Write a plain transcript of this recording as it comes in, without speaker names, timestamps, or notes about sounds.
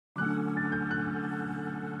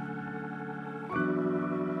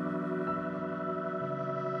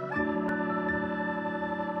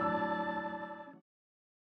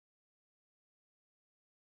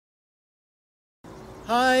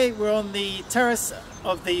Hi, we're on the terrace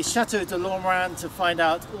of the Château de Lourmarin to find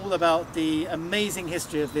out all about the amazing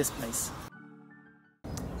history of this place.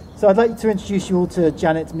 So I'd like to introduce you all to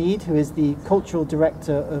Janet Mead, who is the cultural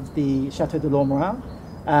director of the Château de Lourmarin,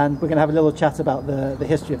 and we're going to have a little chat about the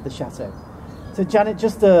history of the chateau. So Janet,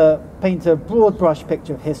 just to paint a broad brush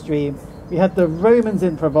picture of history, we had the Romans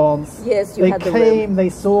in Provence. Yes, they came, they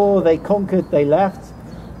saw, they conquered, they left.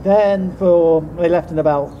 Then they left in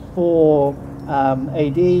about 4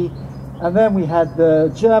 AD, and then we had the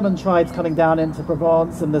German tribes coming down into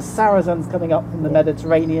Provence and the Saracens coming up from the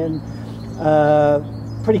Mediterranean.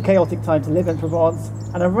 Pretty chaotic time to live in Provence,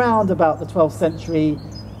 and around about the 12th century,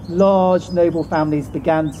 large noble families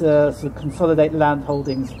began to sort of consolidate land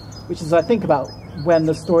holdings, which is, I think, about when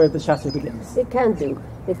the story of the chateau begins. It can do,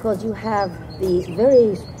 because you have the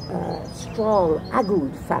very strong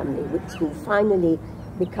Agoud family, who finally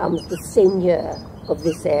becomes the seigneur of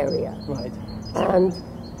this area. Right. And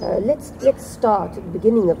let's start at the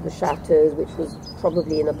beginning of the chateaux, which was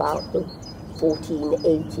probably in about the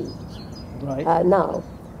 1480. Right. Now,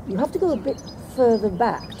 you have to go a bit further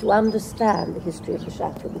back to understand the history of the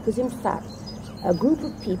chateau, because in fact, a group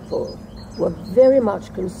of people were very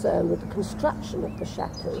much concerned with the construction of the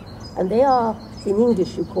chateau, and they are, in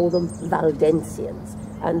English you call them Valdensians,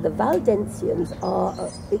 and the Valdensians are,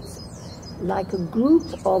 it's like a group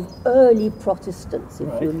of early Protestants,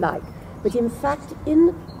 if you like, but in fact,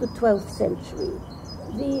 in the 12th century,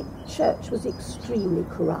 the church was extremely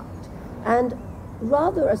corrupt, and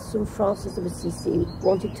rather as St. Francis of Assisi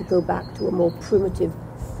wanted to go back to a more primitive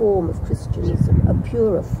form of Christianism, a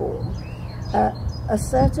purer form, a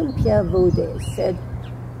certain Pierre Vaudet said,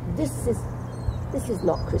 this is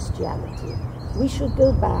not Christianity. We should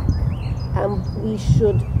go back and we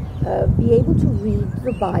should be able to read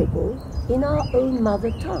the Bible in our own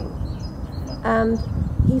mother tongue. And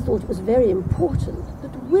he thought it was very important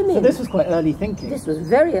that women... So this was quite early thinking. This was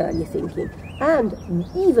very early thinking, and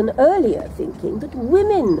even earlier thinking that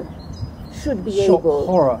women should be shock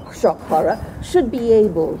horror, should be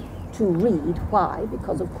able to read. Why?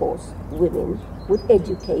 Because, of course, women would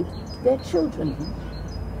educate their children.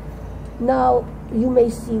 Mm-hmm. Now, you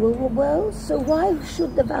may see, well, so why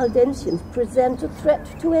should the Valdensians present a threat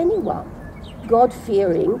to anyone?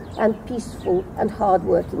 God-fearing and peaceful and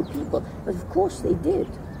hard-working people. But of course they did.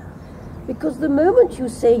 Because the moment you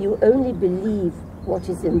say you only believe what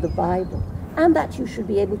is in the Bible, and that you should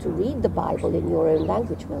be able to read the Bible in your own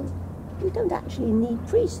language, well, you don't actually need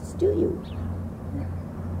priests, do you?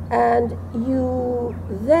 And you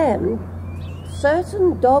then,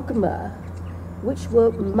 certain dogma, which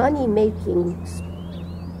were money-making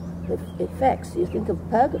effects, you think of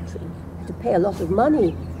purgatory, to pay a lot of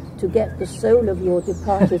money to get the soul of your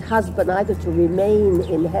departed husband either to remain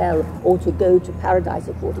in hell or to go to paradise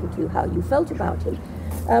according to how you felt about him.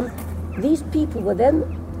 These people were then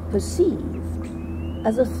perceived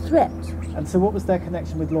as a threat. And so what was their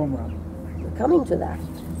connection with Lourmarin? We're coming to that.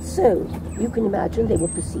 So you can imagine they were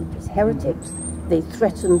perceived as heretics. They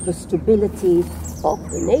threatened the stability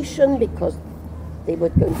of the nation because they were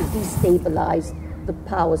going to destabilize the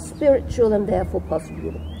powers spiritual and therefore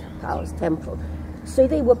possibly the powers temporal. So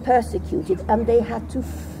they were persecuted, and they had to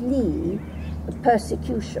flee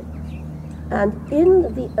persecution. And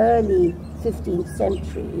in the early 15th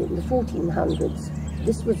century, in the 1400s,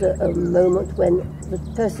 this was a moment when the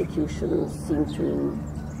persecutions seemed to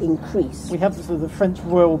increase. We have sort of the French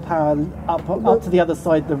royal power up to the other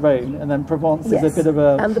side of the Rhone, and then Provence is a bit of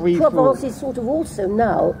a and the Provence is sort of also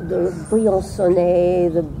now the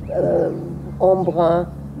Briançonnais, the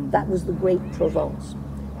Embrun, that was the great Provence.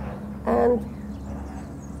 And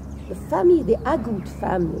the family, the Agoud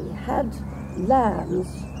family, had lands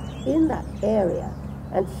in that area,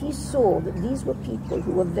 and he saw that these were people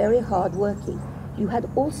who were very hard-working. You had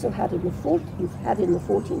also had in the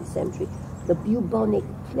 14th century the bubonic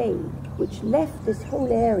plague, which left this whole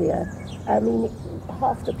area. I mean,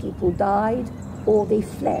 half the people died or they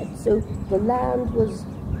fled. So the land was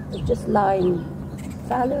just lying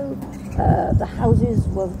fallow. The houses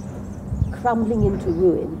were crumbling into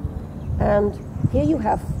ruin, and here you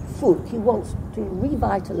have. He wants to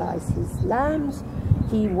revitalize his lands.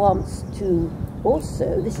 He wants to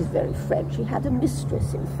also, this is very French, he had a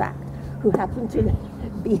mistress, in fact, who happened to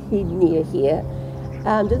be near here.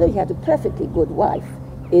 And although he had a perfectly good wife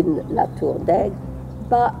in La Tour d'Aigle,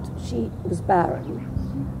 but she was barren.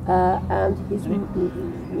 And his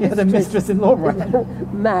he had a mistress in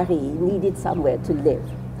Lourmarin. Marie needed somewhere to live.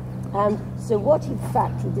 And so what, in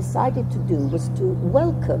fact, he decided to do was to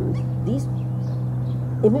welcome these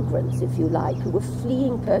immigrants, if you like, who were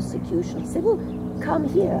fleeing persecution. Say, well, come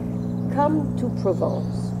here, come to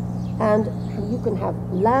Provence. And you can have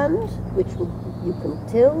land, which you can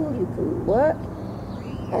till, you can work,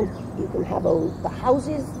 and you can have the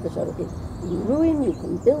houses that are in ruin, you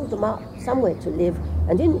can build them up, somewhere to live,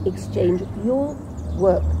 and in exchange you'll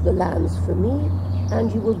work the lands for me,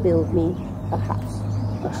 and you will build me a house,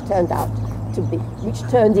 which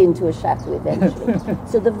turned into a chateau eventually.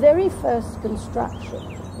 So the very first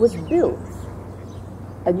construction was built,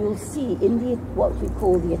 and you'll see in what we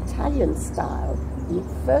call the Italian style, the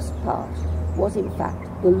first part was in fact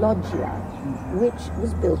the loggia, which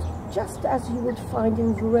was built just as you would find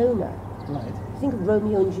in Verona. Right. Think of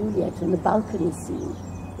Romeo and Juliet and the balcony scene.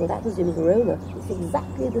 Well, that was in Verona. It's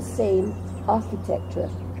exactly the same architecture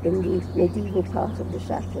in the medieval part of the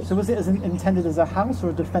chateau. So was it intended as a house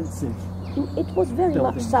or a defensive? It was very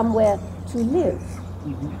much somewhere to live.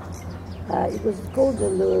 It was called the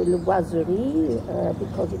Le Boiserie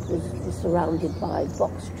because it was surrounded by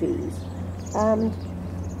box trees. And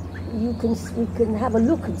we can have a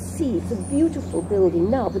look and see. It's a beautiful building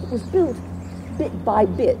now, but it was built bit by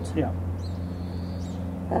bit. Yeah.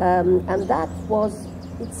 And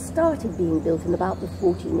it started being built in about the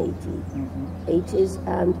 1480s,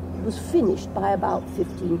 and it was finished by about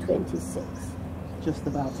 1526. Just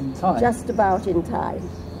about in time. Just about in time,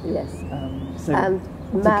 yes. So and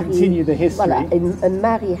to Marie, continue the history. Voilà, and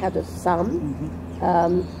Marie had a son.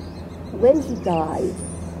 When he died,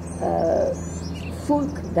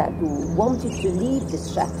 Fulk d'Agoult wanted to leave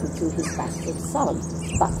this chateau to his bastard son,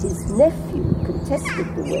 but his nephew contested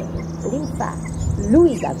the will, and in fact,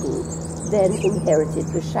 Louis d'Agoult then inherited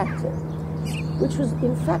the chateau, which was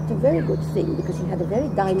in fact a very good thing because he had a very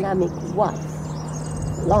dynamic wife,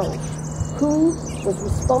 Blanche, who was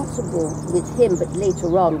responsible with him, but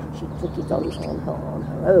later on she took it on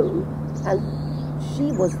her own, and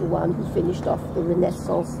she was the one who finished off the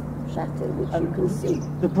Renaissance chateau, which you can see.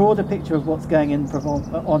 The broader picture of what's going in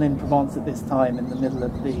Provence at this time, in the middle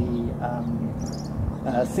of the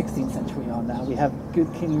 16th century we are now. We have good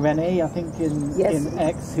King René, I think, in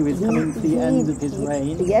Aix, who is coming to the end of his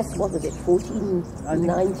reign. Yes, what was it,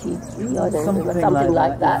 1493? I don't know, something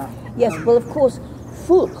like that. Yeah. Yes, well, of course,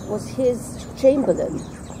 Fulk was his chamberlain.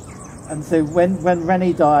 And so when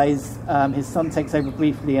René dies, his son takes over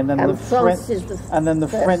briefly, and then the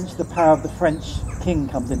power of the French king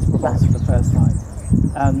comes into Provence for the first time,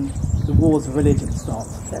 and the wars of religion start.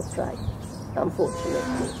 That's right,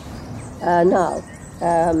 unfortunately. Now,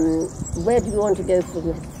 where do you want to go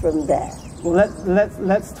from there? Well,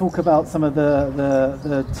 let's talk about some of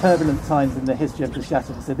the turbulent times in the history of the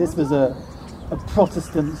chateau. So this was a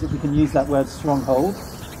Protestant, if we can use that word, stronghold.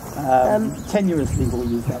 Tenuously we'll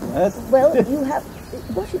use that word. Well, you have,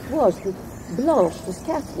 what it was, that Blanche was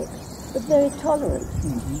Catholic, but very tolerant.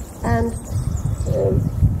 And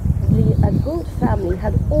the Agoult family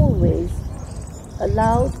had always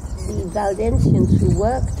allowed the Valdensians who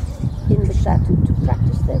worked in the chateau to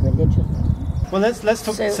practice their religion. Well, let's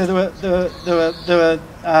talk. So there were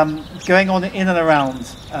going on in and around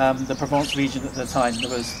the Provence region at the time. There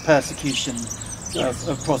was persecution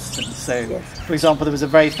of Protestants. So, for example, there was a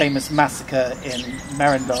very famous massacre in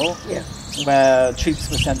Merindol, where troops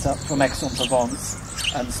were sent up from Aix-en-Provence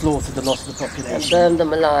and slaughtered a lot of the population. And burned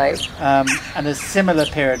them alive. And a similar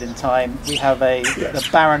period in time, we have the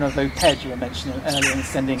Baron of Oppede, you were mentioning earlier, in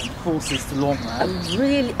sending forces to Lourmarin.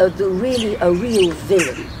 Really a real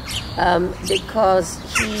villain, because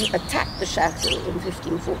he attacked the chateau in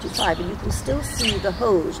 1545, and you can still see the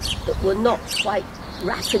holes that were not quite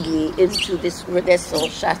rapidly into this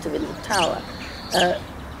Renaissance chateau in the tower,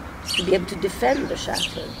 to be able to defend the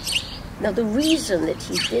chateau. Now, the reason that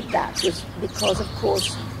he did that was because, of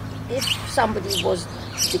course, if somebody was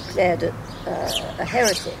declared a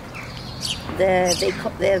heretic, their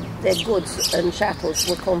goods and chattels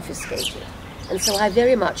were confiscated. And so I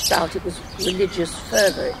very much doubt it was religious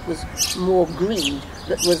fervour, it was more greed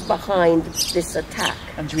that was behind this attack.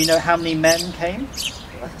 And do we know how many men came?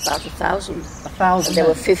 About 1,000. 1,000. And there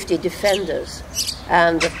were 50 defenders.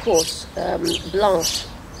 And, of course, Blanche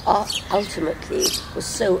ultimately was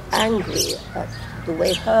so angry at the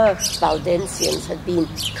way her Valdensians had been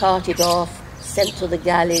carted off, sent to the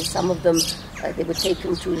galleys. Some of them, they were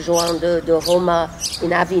taken to Joan de Roma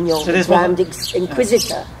in Avignon, the Grand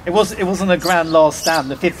Inquisitor. It wasn't a grand last stand.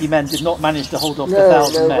 The 50 men did not manage to hold off the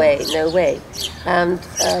 1,000 men. No way. And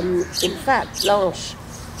in fact, Blanche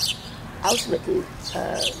ultimately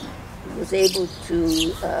was able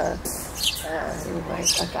to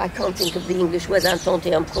I can't think of the English word,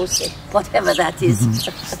 intenter un procès, whatever that is.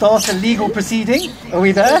 Start a legal proceeding? Are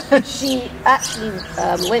we there? She actually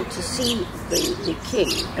went to see the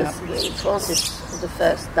king, as Francis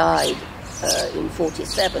I died in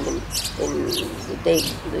 47, in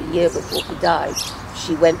the year before he died,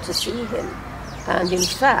 she went to see him. And in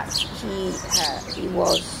fact, he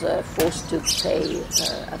was forced to pay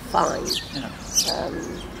a fine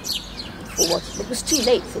for what it was too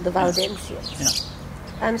late for the Valdensians.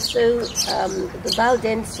 Yeah. And so the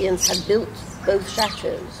Valdensians had built both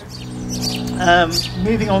chateaux.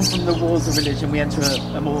 Moving on from the wars of religion, we enter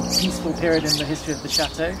a more peaceful period in the history of the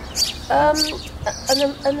chateau.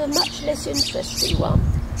 And a much less interesting one,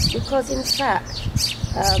 because in fact,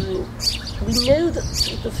 we know that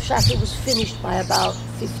the chateau was finished by about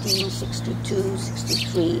 1562,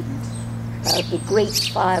 63. The great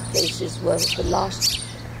fireplaces were the last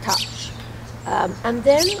touch. And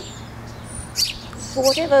then, for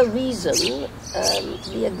whatever reason,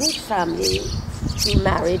 the Agut family, through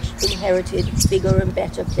marriage, inherited bigger and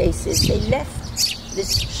better places. They left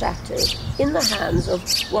this chateau in the hands of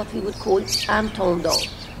what we would call intendants,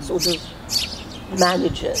 sort of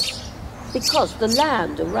managers, because the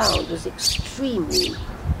land around was extremely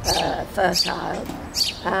fertile,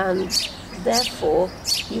 and therefore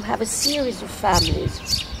you have a series of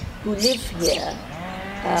families who live here,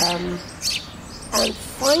 and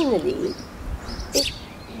finally it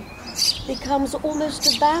becomes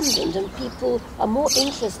almost abandoned, and people are more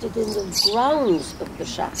interested in the grounds of the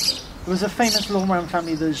chateau. There was a famous Lourmarin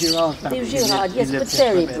family, the Girard family. The Girard, yes, but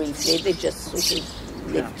very briefly. They just sort of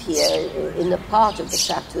lived here in a part of the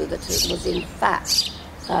chateau that was in fact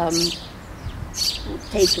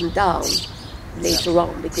taken down later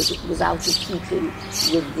on because it was out of keeping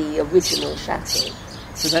with the original chateau.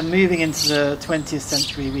 So then moving into the 20th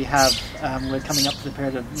century, we have, we're coming up to the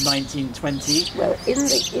period of 1920. Well, in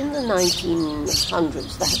the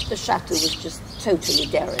 1900s, the chateau was just totally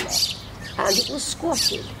derelict, and it was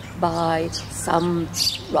squatted by some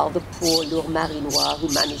rather poor Lourmarinois who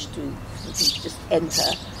managed to just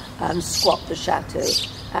enter and squat the chateau.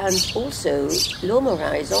 And also,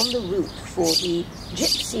 Lourmarin is on the route for the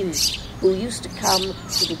gypsies who used to come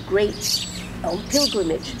to the great on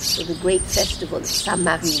pilgrimage to the great festival at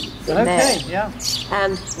Saint-Marie-de-Mer. Okay, yeah.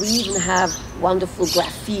 And we even have wonderful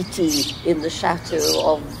graffiti in the chateau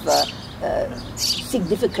of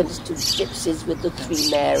significance to gypsies with the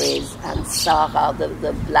Three Marys and Sarah,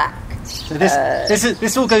 the black. So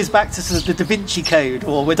this all goes back to sort of the Da Vinci Code,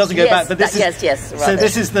 or it doesn't go back, but this is yes. So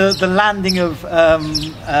this is the landing of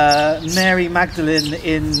Mary Magdalene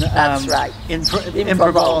in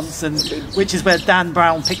Provence, and which is where Dan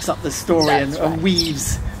Brown picks up the story and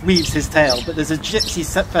weaves his tale. But there's a gypsy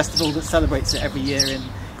festival that celebrates it every year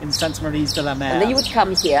in Sainte-Marie-de-la-Mer. And then you would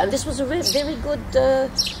come here, and this was a very good.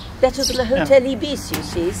 Better than a Hotel Ibis, you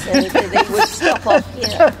see, so they would stop off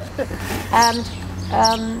here. And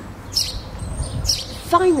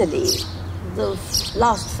finally, the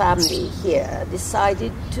last family here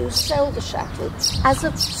decided to sell the chateau as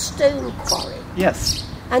a stone quarry. Yes.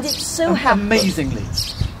 And it so happened... Amazingly.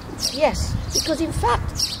 Yes, because in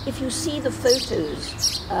fact, if you see the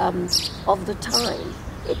photos of the time,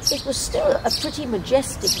 it was still a pretty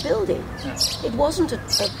majestic building. It wasn't a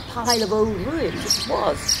pile of old ruins. It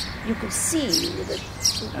was. You could see that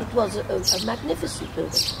it was a magnificent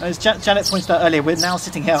building. As Janet pointed out earlier, we're now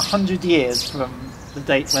sitting here 100 years from the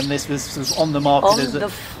date when this was sort of on the market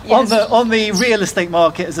on the real estate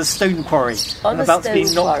market as a stone quarry, about to be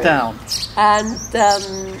knocked down. And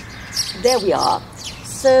there we are.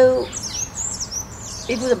 So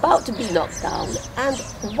it was about to be knocked down, and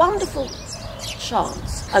wonderful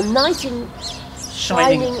chance, a knight in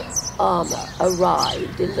shining armour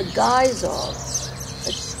arrived in the guise of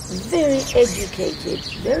a very educated,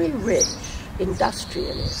 very rich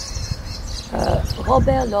industrialist,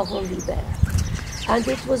 Robert Laurent Vibert. And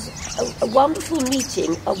it was a wonderful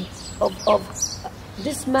meeting of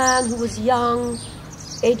this man who was young,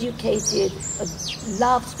 educated,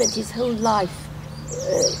 spent his whole life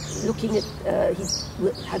looking at, he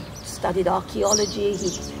had studied archaeology,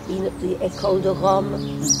 he'd been at the École de Rome,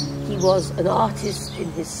 he was an artist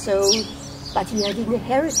in his soul, but he had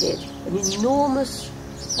inherited an enormous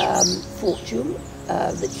fortune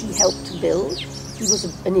that he helped to build. He was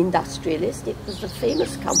an industrialist. It was the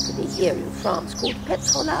famous company here in France called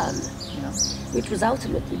Petrolane, which was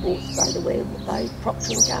ultimately bought, by the way, by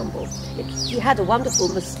Procter & Gamble. He had a wonderful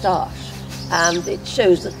moustache, and it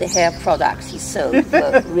shows that the hair products he sold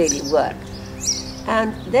really worked.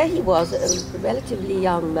 And there he was, a relatively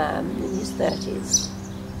young man in his 30s,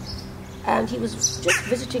 and he was just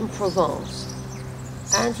visiting Provence.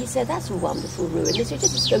 And he said, "That's a wonderful ruin." They said,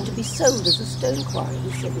 "It's going to be sold as a stone quarry."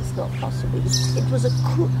 He said, "It's not possible." It was a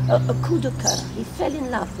coup de cœur. He fell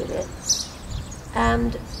in love with it,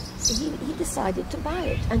 and he decided to buy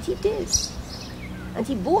it, and he did. and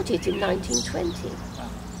he bought it in 1920.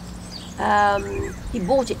 He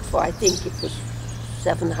bought it for, I think it was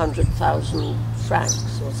 700,000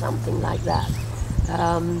 francs or something like that.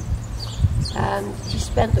 And he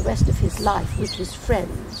spent the rest of his life with his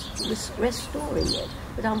friends restoring it.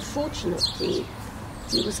 But unfortunately,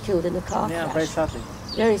 he was killed in a car crash. Yeah, very sadly.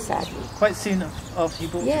 Very sadly. Quite soon after he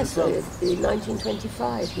bought it as well. Yes, in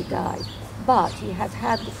 1925 he died. But he had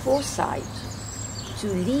had the foresight to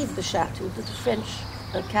leave the chateau to the French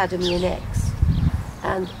Academy in Aix.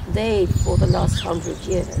 And they, for the last 100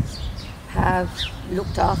 years, have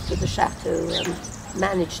looked after the chateau and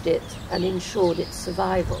managed it and ensured its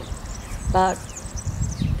survival. But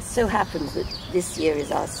it so happens that this year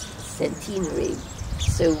is our centenary,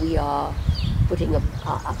 so we are putting up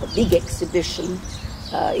a big exhibition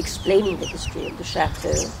explaining the history of the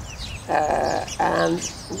chateau. And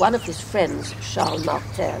one of his friends, Charles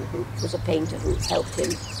Martel, who was a painter who helped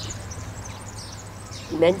him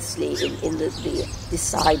immensely in the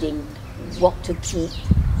deciding what to keep,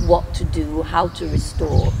 what to do, how to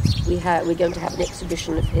restore. We're going to have an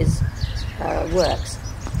exhibition of his works,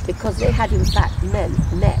 because they had in fact met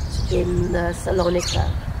in Salonika,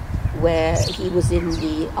 where he was in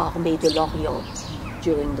the Armée de l'Orient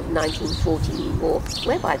during the 1940 war,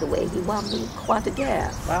 where, by the way, he won the Croix de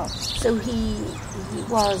Guerre. Wow. So he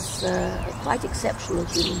was a quite exceptional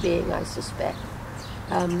human being, I suspect.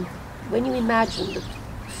 When you imagine that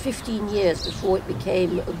 15 years before it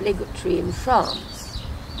became obligatory in France,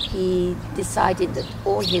 he decided that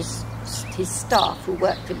all his staff who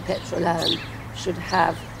worked in Petroland should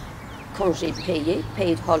have congé payé,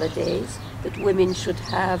 paid holidays, that women should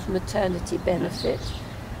have maternity benefit.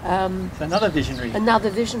 Another visionary. Another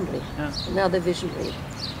visionary. Yeah. Another visionary.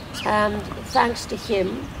 And thanks to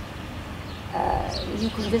him, you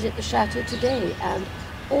can visit the chateau today, and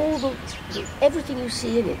all everything you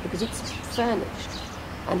see in it, because it's furnished,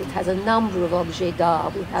 and it has a number of objets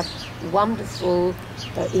d'art. We have wonderful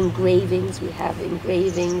engravings. We have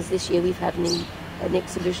engravings. This year we've had an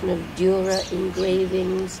exhibition of Dürer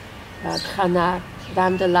engravings, Cranach,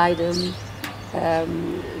 Van der Leyden.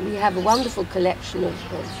 We have a wonderful collection of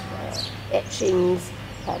etchings,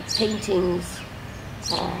 paintings,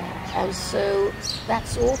 and so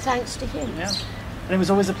that's all thanks to him. Yeah. And it was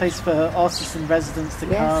always a place for artists and residents to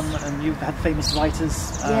come, and you've had famous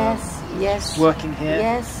writers working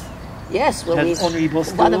here. Yes. Well, Henri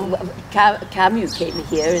Bosco. Camus came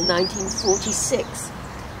here in 1946,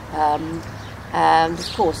 and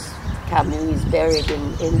of course Camus is buried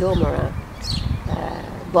in Lourmarin.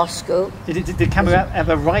 Bosco. Did Camus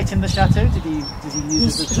ever write in the chateau? Did he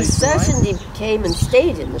use it as a place to write? He certainly came and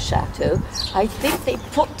stayed in the chateau. I think they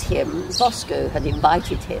put him, Bosco had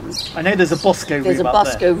invited him. I know there's a Bosco room. There's a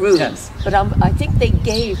Bosco room. Yes. But I think they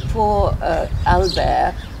gave poor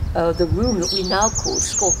Albert the room that we now call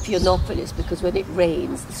Scorpionopolis, because when it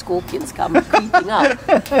rains, the scorpions come creeping up.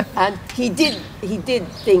 And he did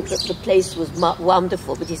think that the place was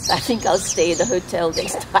wonderful, but he said, I think I'll stay in a hotel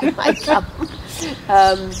next time I come.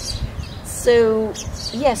 So,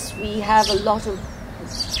 yes, we have a lot of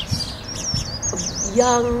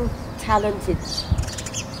young, talented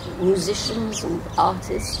musicians and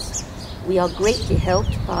artists. We are greatly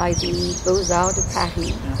helped by the Beaux-Arts de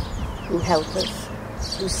Paris, who help us,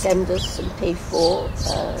 who send us and pay for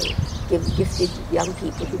gifted young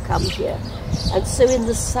people who come here. And so in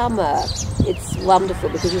the summer, it's wonderful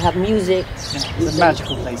because you have music. Yeah, it's a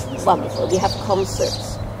magical place. Wonderful. We have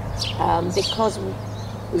concerts. Because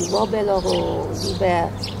Robert Laurent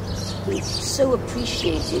Vibert, he so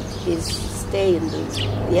appreciated his stay in the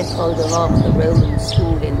École de Rome, the Roman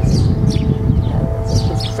school the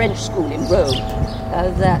French school in Rome,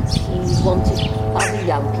 that he wanted other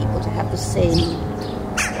young people to have the same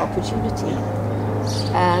opportunity.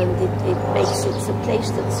 And it makes it a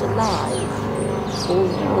place that's alive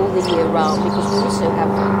all the year round, because we also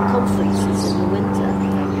have conferences in the winter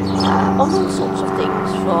on all sorts of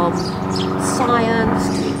things, from science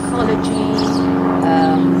to ecology.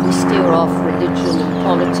 We steer off religion and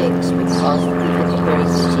politics because we live very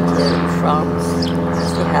city here in France,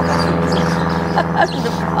 as they have, I think,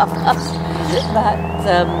 above us. But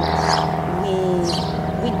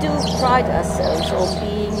we do pride ourselves on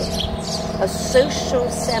being a social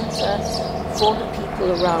centre for the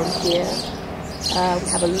people around here. We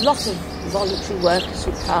have a lot of voluntary workers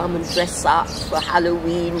who come and dress up for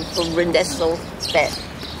Halloween, for Renaissance Fête,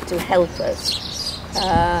 to help us.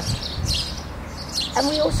 And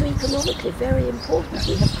we also economically, very important,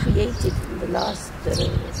 we have created in the last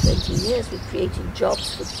 20 years, we've created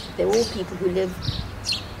jobs for, they're all people who live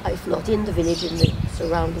if not in the village, in the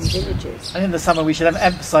surrounding villages. And in the summer, we should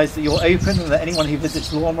emphasise that you're open and that anyone who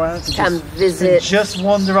visits Lourmarin can just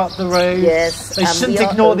wander up the road. Yes, they shouldn't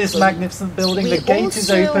ignore this magnificent building. The gate is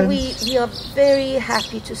open. We are very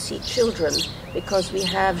happy to see children because we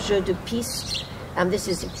have jeux de piste, and this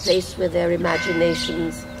is a place where their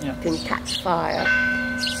imaginations can catch fire.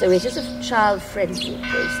 So it is a child-friendly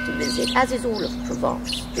place to visit, as is all of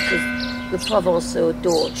Provence, because the Provençaux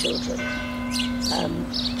adore children.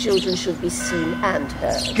 Children should be seen and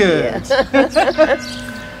heard. Good.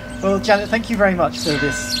 Well, Janet, thank you very much for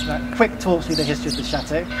this quick talk through the history of the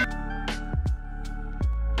chateau.